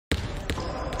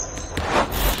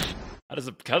How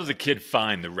does a kid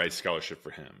find the right scholarship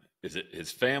for him? Is it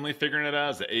his family figuring it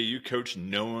out? Is the AU coach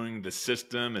knowing the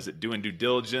system? Is it doing due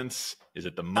diligence? Is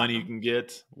it the money you can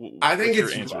get? I think What's your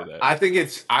it's answer to that?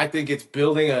 I think it's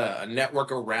building a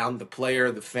network around the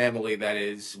player, the family that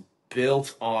is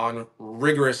built on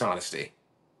rigorous honesty.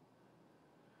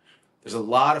 There's a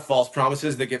lot of false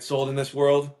promises that get sold in this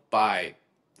world by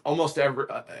almost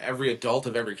every adult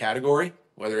of every category,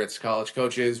 whether it's college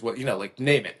coaches, what like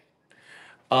name it.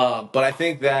 But I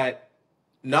think that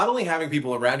not only having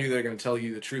people around you that are going to tell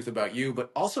you the truth about you,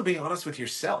 but also being honest with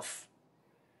yourself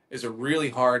is a really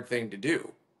hard thing to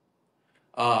do.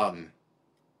 Um,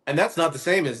 and that's not the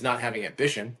same as not having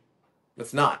ambition.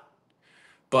 That's not.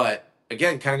 But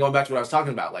again, kind of going back to what I was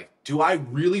talking about, like, do I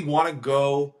really want to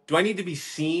go? Do I need to be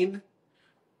seen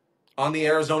on the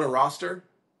Arizona roster,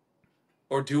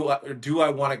 or do I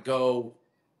want to go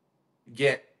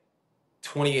get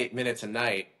 28 minutes a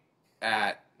night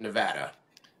at Nevada?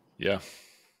 Yeah.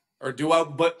 Or do I?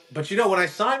 But when I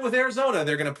sign with Arizona,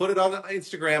 they're going to put it on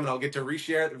Instagram, and I'll get to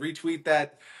retweet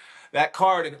that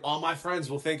card, and all my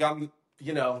friends will think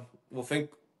will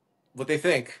think what they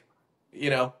think.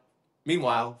 You know.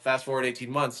 Meanwhile, fast forward 18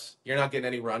 months, you're not getting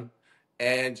any run,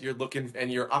 and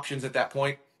your options at that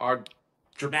point are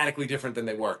dramatically different than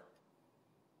they were.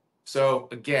 So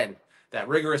again, that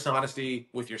rigorous honesty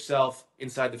with yourself,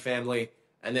 inside the family,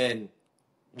 and then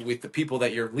with the people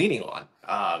that you're leaning on,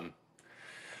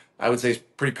 I would say is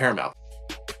pretty paramount.